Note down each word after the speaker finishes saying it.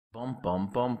Bum bum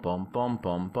bum bum bum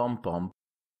bum bum bum.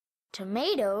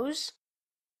 Tomatoes?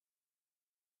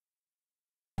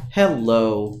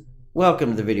 Hello, welcome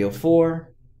to the video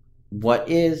for what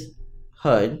is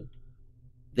HUD,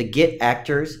 the Get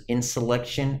Actors in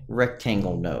Selection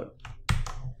Rectangle node.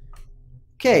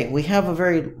 Okay, we have a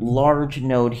very large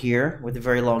node here with a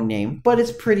very long name, but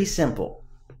it's pretty simple.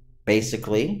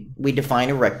 Basically, we define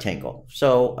a rectangle.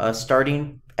 So a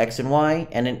starting X and Y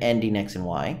and an ending X and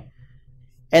Y.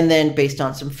 And then based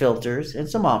on some filters and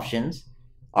some options,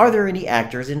 are there any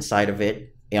actors inside of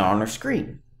it on our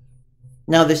screen?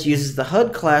 Now this uses the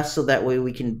HUD class so that way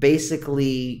we can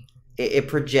basically, it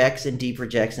projects and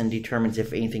deprojects and determines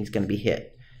if anything's going to be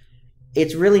hit.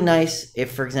 It's really nice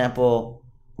if, for example,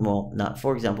 well, not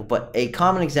for example, but a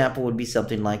common example would be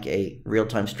something like a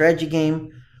real-time strategy game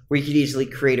where you could easily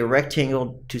create a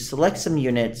rectangle to select some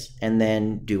units and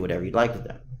then do whatever you'd like with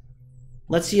them.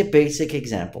 Let's see a basic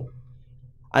example.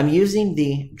 I'm using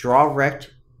the drawRect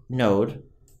node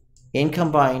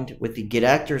combined with the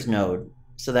getActors node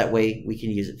so that way we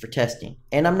can use it for testing.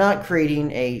 And I'm not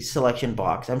creating a selection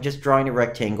box. I'm just drawing a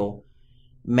rectangle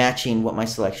matching what my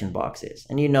selection box is.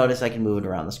 And you notice I can move it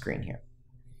around the screen here.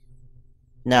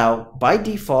 Now, by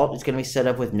default, it's going to be set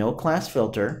up with no class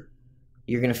filter.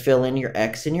 You're going to fill in your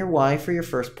X and your Y for your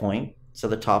first point, so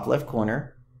the top left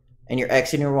corner, and your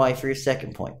X and your Y for your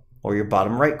second point, or your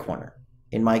bottom right corner.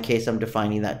 In my case, I'm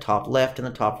defining that top left and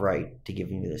the top right to give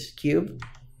you this cube.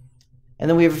 And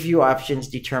then we have a few options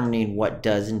determining what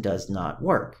does and does not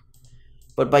work.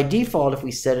 But by default, if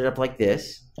we set it up like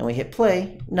this and we hit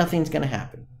play, nothing's going to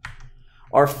happen.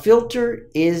 Our filter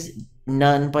is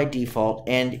none by default,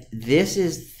 and this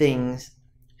is things,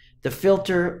 the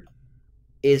filter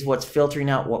is what's filtering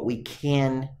out what we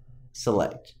can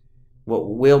select, what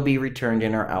will be returned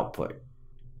in our output.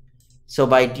 So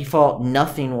by default,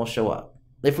 nothing will show up.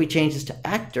 If we change this to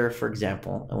actor, for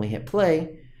example, and we hit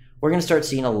play, we're going to start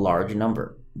seeing a large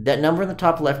number. That number in the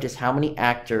top left is how many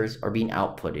actors are being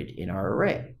outputted in our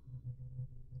array.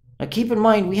 Now keep in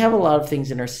mind, we have a lot of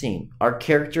things in our scene. Our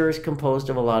character is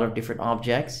composed of a lot of different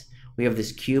objects. We have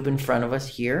this cube in front of us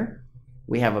here.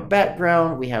 We have a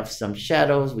background, we have some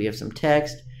shadows, we have some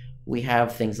text, we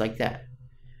have things like that.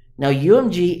 Now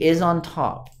UMG is on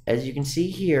top. As you can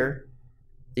see here,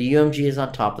 the UMG is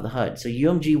on top of the HUD. So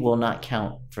UMG will not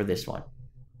count for this one.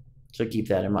 So keep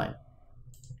that in mind.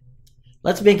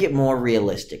 Let's make it more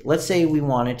realistic. Let's say we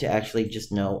wanted to actually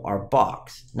just know our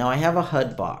box. Now I have a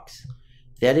HUD box.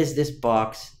 That is this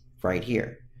box right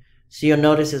here. So you'll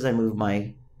notice as I move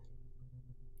my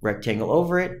rectangle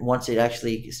over it, once it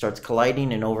actually starts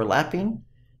colliding and overlapping,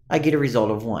 I get a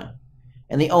result of 1.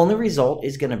 And the only result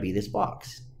is going to be this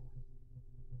box.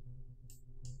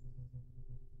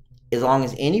 As long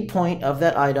as any point of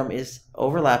that item is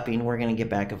overlapping, we're going to get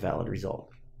back a valid result.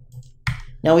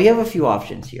 Now we have a few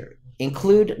options here.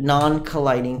 Include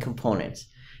non-colliding components.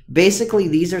 Basically,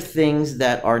 these are things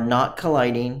that are not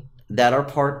colliding, that are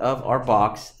part of our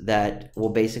box that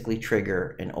will basically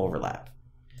trigger an overlap.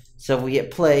 So if we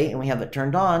hit play and we have it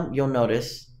turned on, you'll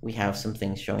notice we have some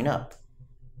things showing up.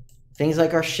 Things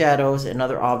like our shadows and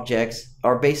other objects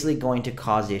are basically going to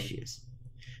cause issues.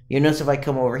 You'll notice if I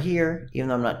come over here, even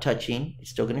though I'm not touching, it's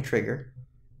still going to trigger.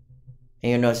 And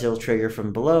you'll notice it'll trigger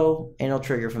from below and it'll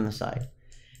trigger from the side.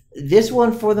 This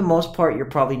one, for the most part, you're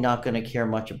probably not going to care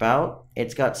much about.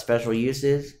 It's got special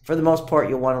uses. For the most part,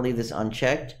 you'll want to leave this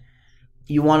unchecked.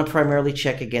 You want to primarily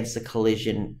check against the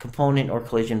collision component or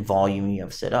collision volume you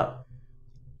have set up.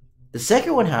 The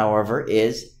second one, however,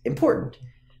 is important.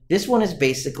 This one is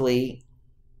basically,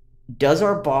 does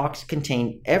our box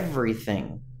contain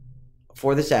everything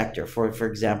for this actor? For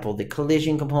example, the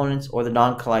collision components or the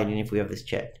non-colliding if we have this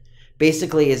checked.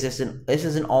 Basically, this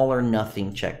is an all or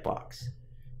nothing checkbox.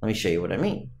 Let me show you what I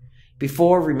mean.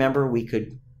 Before, remember, we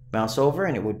could mouse over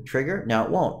and it would trigger. Now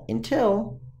it won't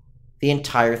until the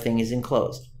entire thing is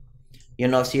enclosed.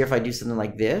 You'll notice here if I do something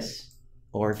like this,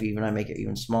 or if even I make it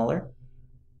even smaller,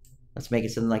 let's make it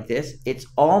something like this. It's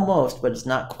almost, but it's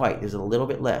not quite. There's a little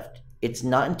bit left. It's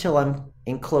not until I'm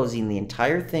enclosing the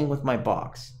entire thing with my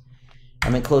box,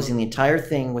 I'm enclosing the entire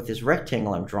thing with this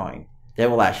rectangle I'm drawing,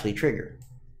 that will actually trigger.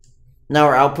 Now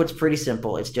our output's pretty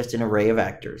simple. It's just an array of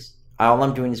actors. All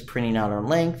I'm doing is printing out our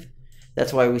length.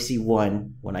 That's why we see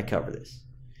 1 when I cover this.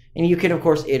 And you can, of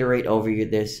course, iterate over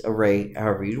this array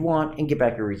however you want and get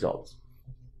back your results.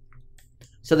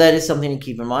 So that is something to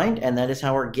keep in mind, and that is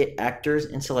how our Get Actors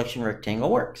in Selection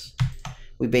Rectangle works.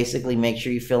 We basically make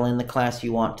sure you fill in the class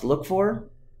you want to look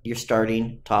for. You're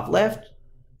starting top left.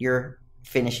 You're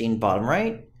finishing bottom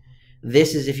right.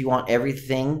 This is if you want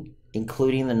everything,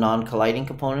 including the non-colliding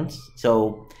components.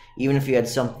 So Even if you had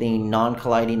something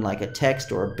non-colliding like a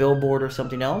text or a billboard or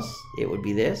something else, it would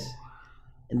be this.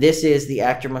 This is the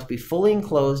actor must be fully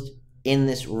enclosed in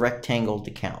this rectangle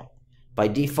to count. By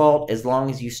default, as long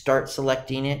as you start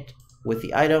selecting it with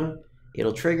the item,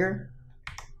 it'll trigger.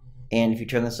 And if you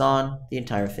turn this on, the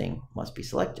entire thing must be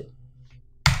selected.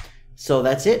 So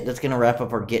that's it. That's going to wrap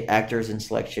up our Get Actors in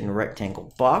Selection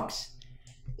rectangle box.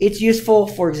 It's useful,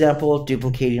 for example,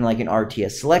 duplicating like an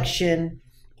RTS selection,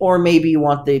 or maybe you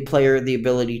want the player the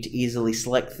ability to easily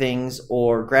select things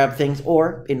or grab things,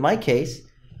 or in my case,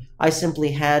 I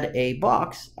simply had a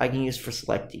box I can use for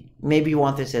selecting. Maybe you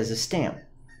want this as a stamp.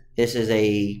 This is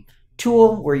a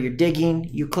tool where you're digging,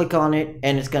 you click on it,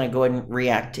 and it's going to go ahead and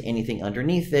react to anything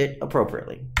underneath it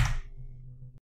appropriately.